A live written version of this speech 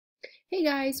Hey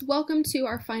guys, welcome to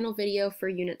our final video for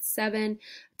Unit 7.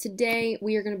 Today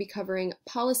we are going to be covering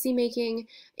policy making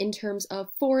in terms of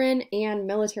foreign and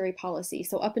military policy.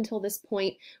 So up until this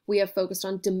point, we have focused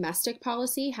on domestic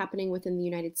policy happening within the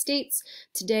United States.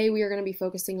 Today we are going to be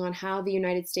focusing on how the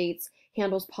United States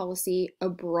handles policy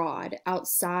abroad,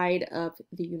 outside of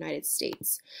the United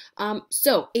States.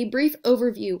 So a brief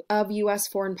overview of US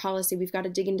foreign policy. We've got to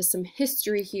dig into some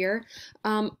history here.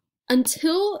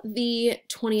 Until the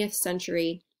 20th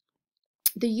century,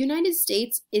 the United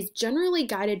States is generally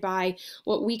guided by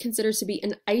what we consider to be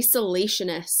an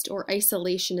isolationist or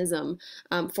isolationism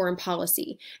foreign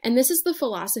policy. And this is the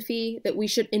philosophy that we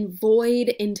should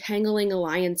avoid entangling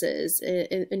alliances,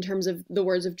 in terms of the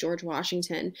words of George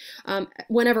Washington,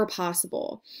 whenever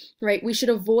possible, right? We should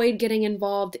avoid getting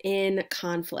involved in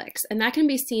conflicts. And that can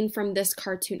be seen from this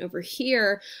cartoon over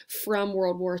here from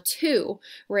World War II,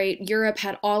 right? Europe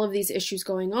had all of these issues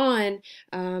going on,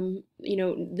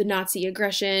 the Nazi aggression,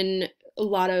 a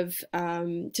lot of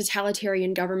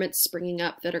totalitarian governments springing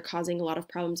up that are causing a lot of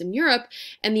problems in Europe,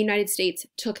 and the United States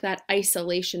took that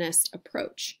isolationist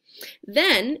approach.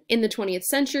 Then, in the 20th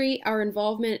century, our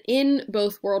involvement in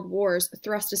both world wars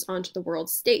thrust us onto the world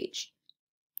stage.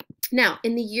 Now,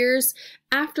 in the years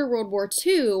after World War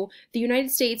II, the United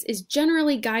States is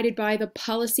generally guided by the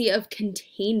policy of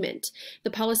containment, the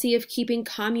policy of keeping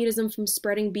communism from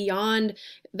spreading beyond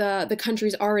the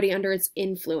countries already under its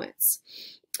influence.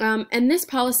 And this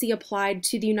policy applied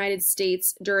to the United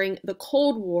States during the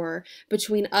Cold War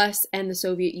between us and the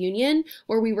Soviet Union,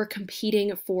 where we were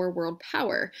competing for world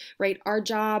power, right? Our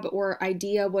job or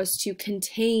idea was to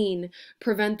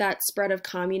prevent that spread of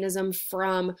communism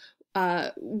from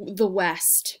the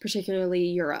West, particularly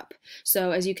Europe.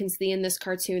 So as you can see in this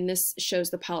cartoon, this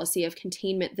shows the policy of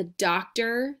containment. The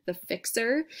doctor, the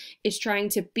fixer, is trying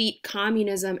to beat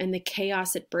communism and the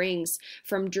chaos it brings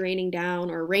from raining down,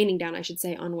 I should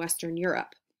say, on Western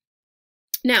Europe.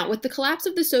 Now, with the collapse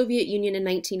of the Soviet Union in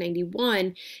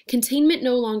 1991, containment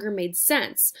no longer made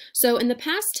sense. So in the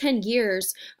past 10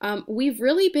 years, we've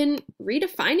really been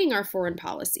redefining our foreign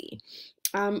policy.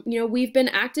 We've been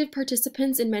active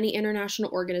participants in many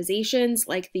international organizations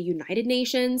like the United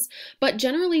Nations, but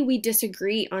generally we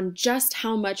disagree on just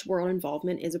how much world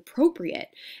involvement is appropriate.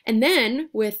 And then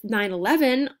with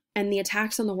 9/11 and the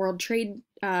attacks on the World Trade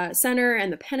Center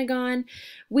and the Pentagon,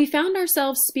 we found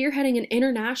ourselves spearheading an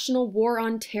international war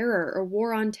on terror or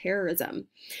war on terrorism.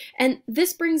 And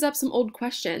this brings up some old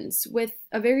questions with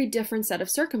a very different set of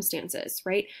circumstances,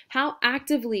 right? How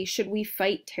actively should we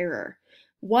fight terror?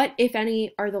 What, if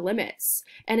any, are the limits?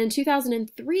 And in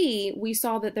 2003, we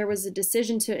saw that there was a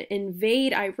decision to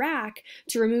invade Iraq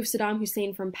to remove Saddam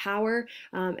Hussein from power,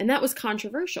 and that was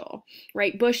controversial,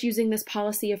 right? Bush using this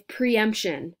policy of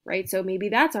preemption, right? So maybe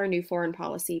that's our new foreign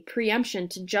policy, preemption,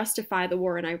 to justify the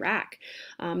war in Iraq,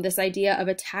 this idea of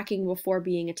attacking before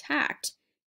being attacked.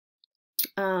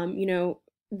 We're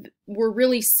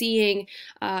really seeing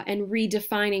and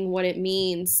redefining what it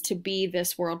means to be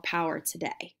this world power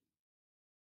today.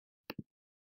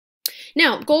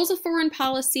 Now, goals of foreign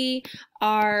policy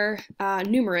are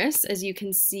numerous, as you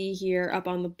can see here up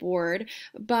on the board,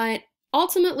 but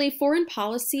ultimately, foreign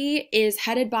policy is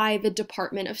headed by the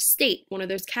Department of State, one of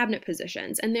those cabinet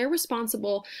positions, and they're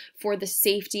responsible for the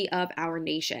safety of our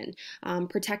nation,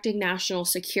 protecting national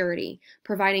security,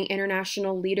 providing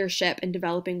international leadership and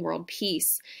developing world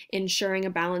peace, ensuring a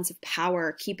balance of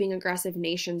power, keeping aggressive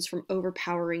nations from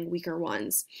overpowering weaker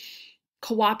ones,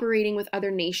 cooperating with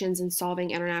other nations in solving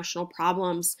international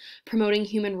problems, promoting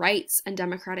human rights and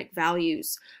democratic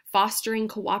values, fostering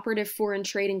cooperative foreign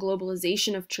trade and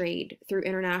globalization of trade through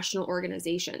international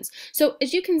organizations. So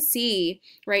as you can see,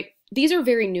 right, these are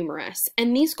very numerous,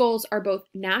 and these goals are both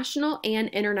national and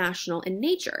international in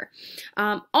nature.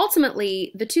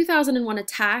 Ultimately, the 2001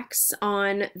 attacks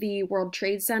on the World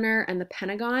Trade Center and the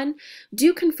Pentagon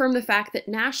do confirm the fact that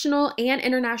national and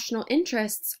international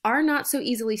interests are not so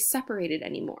easily separated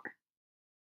anymore.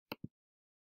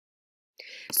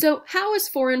 So how is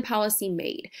foreign policy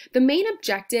made? The main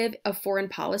objective of foreign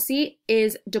policy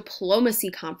is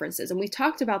diplomacy conferences, and we've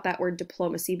talked about that word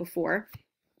diplomacy before.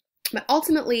 But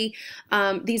ultimately,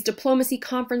 these diplomacy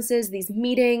conferences, these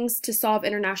meetings to solve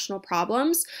international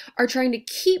problems, are trying to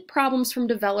keep problems from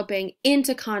developing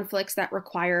into conflicts that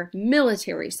require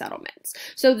military settlements.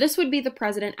 So this would be the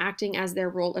president acting as their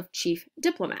role of chief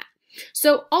diplomat.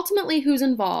 So ultimately, who's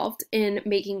involved in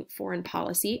making foreign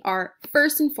policy are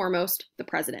first and foremost the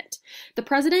president. The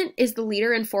president is the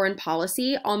leader in foreign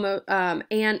policy,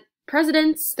 and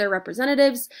presidents, their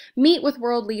representatives, meet with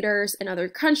world leaders in other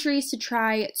countries to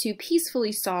try to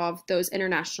peacefully solve those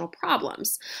international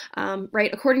problems.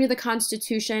 Right? According to the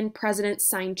Constitution, presidents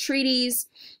sign treaties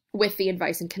with the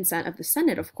advice and consent of the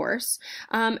Senate, of course.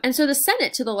 And so the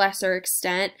Senate, to the lesser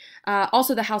extent,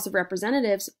 also the House of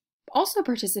Representatives, also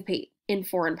participate in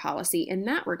foreign policy in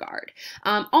that regard.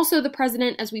 Also, the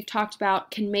president, as we've talked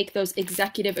about, can make those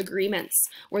executive agreements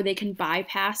where they can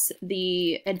bypass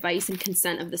the advice and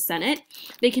consent of the Senate.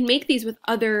 They can make these with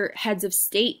other heads of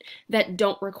state that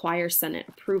don't require Senate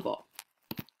approval.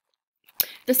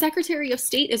 The Secretary of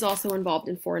State is also involved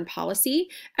in foreign policy.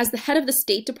 As the head of the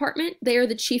State Department, they are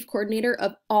the chief coordinator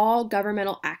of all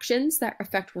governmental actions that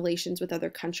affect relations with other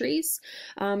countries.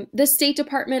 The State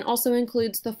Department also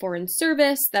includes the Foreign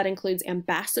Service, that includes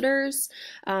ambassadors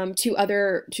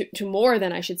to more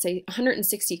than, I should say,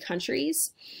 160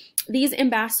 countries. These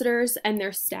ambassadors and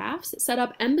their staffs set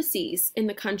up embassies in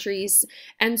the countries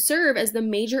and serve as the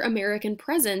major American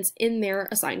presence in their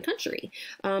assigned country.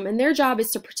 And their job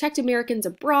is to protect Americans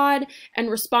abroad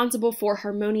and responsible for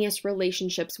harmonious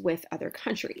relationships with other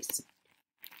countries.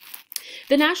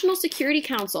 The National Security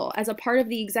Council, as a part of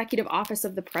the executive office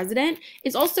of the president,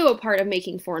 is also a part of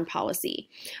making foreign policy.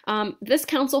 This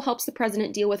council helps the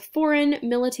president deal with foreign,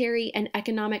 military, and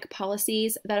economic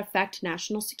policies that affect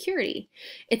national security.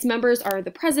 Its members are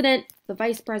the president, the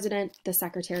vice president, the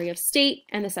secretary of state,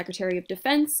 and the secretary of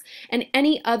defense, and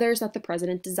any others that the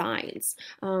president designs.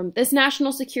 This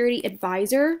national security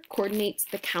advisor coordinates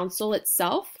the council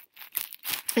itself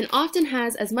and often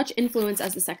has as much influence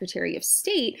as the Secretary of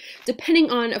State, depending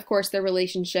on, of course, their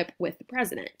relationship with the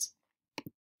president.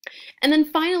 And then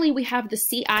finally, we have the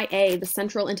CIA, the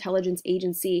Central Intelligence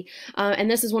Agency, and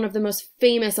this is one of the most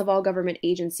famous of all government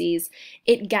agencies.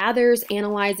 It gathers,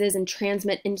 analyzes, and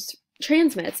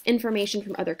transmits information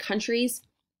from other countries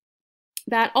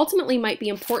that ultimately might be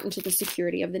important to the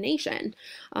security of the nation.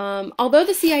 Although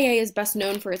the CIA is best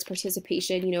known for its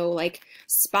participation, like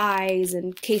spies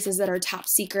and cases that are top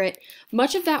secret,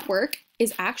 much of that work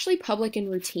is actually public and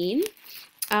routine.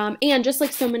 And just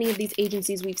like so many of these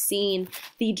agencies we've seen,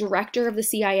 the director of the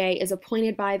CIA is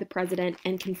appointed by the president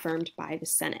and confirmed by the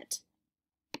Senate.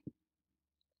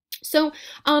 So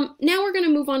now we're going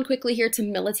to move on quickly here to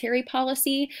military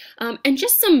policy and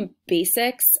just some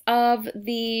basics of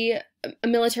the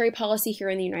military policy here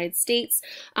in the United States.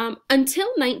 Until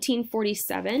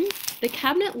 1947, the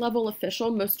cabinet level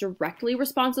official most directly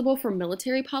responsible for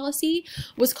military policy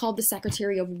was called the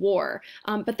Secretary of War,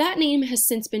 but that name has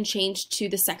since been changed to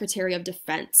the Secretary of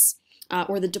Defense.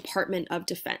 Or the Department of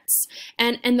Defense.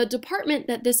 And the department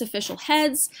that this official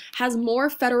heads has more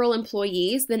federal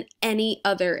employees than any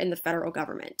other in the federal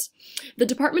government. The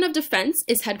Department of Defense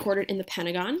is headquartered in the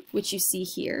Pentagon, which you see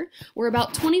here, where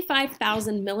about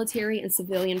 25,000 military and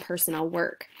civilian personnel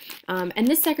work. And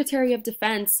this Secretary of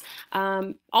Defense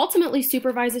ultimately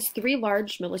supervises three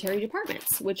large military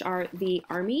departments, which are the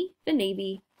Army, the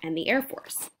Navy, and the Air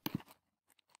Force.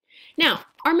 Now,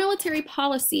 our military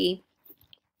policy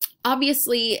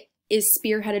obviously is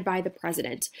spearheaded by the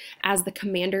president as the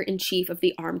commander-in-chief of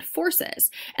the armed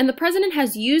forces. And the president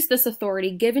has used this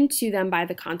authority given to them by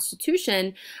the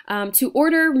Constitution to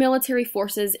order military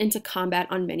forces into combat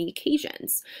on many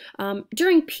occasions.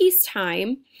 During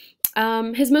peacetime,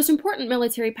 his most important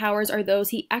military powers are those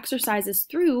he exercises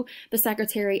through the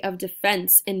Secretary of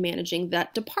Defense in managing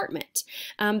that department.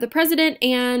 The President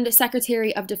and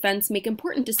Secretary of Defense make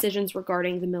important decisions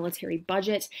regarding the military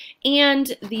budget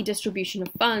and the distribution of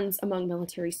funds among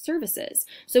military services.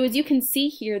 So as you can see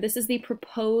here, this is the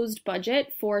proposed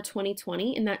budget for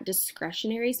 2020 in that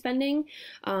discretionary spending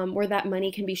where that money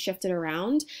can be shifted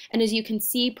around. And as you can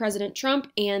see, President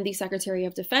Trump and the Secretary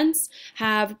of Defense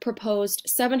have proposed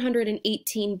 $718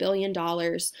 billion,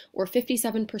 or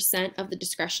 57% of the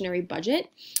discretionary budget,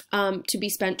 to be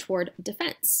spent toward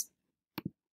defense.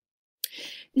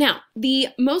 Now, the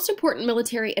most important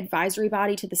military advisory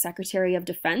body to the Secretary of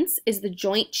Defense is the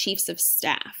Joint Chiefs of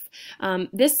Staff.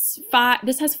 This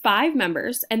has 5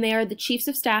 members, and they are the Chiefs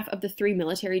of Staff of the 3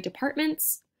 military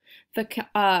departments,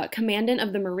 the commandant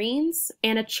of the Marines,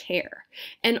 and a chair.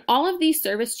 And all of these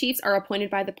service chiefs are appointed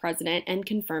by the president and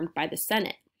confirmed by the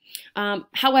Senate.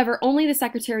 However, only the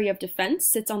Secretary of Defense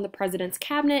sits on the president's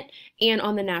cabinet and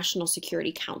on the National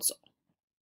Security Council.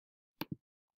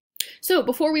 So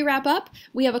before we wrap up,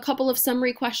 we have a couple of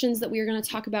summary questions that we are going to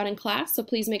talk about in class, so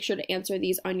please make sure to answer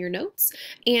these on your notes.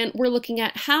 And we're looking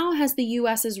at how has the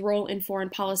U.S.'s role in foreign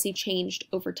policy changed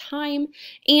over time,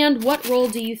 and what role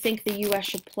do you think the U.S.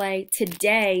 should play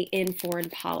today in foreign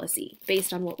policy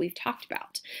based on what we've talked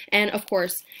about? And of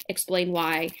course, explain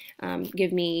why,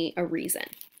 give me a reason.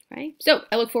 Right? So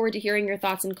I look forward to hearing your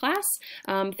thoughts in class.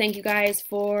 Thank you guys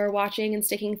for watching and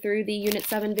sticking through the Unit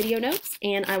 7 video notes,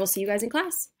 and I will see you guys in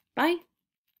class. Bye!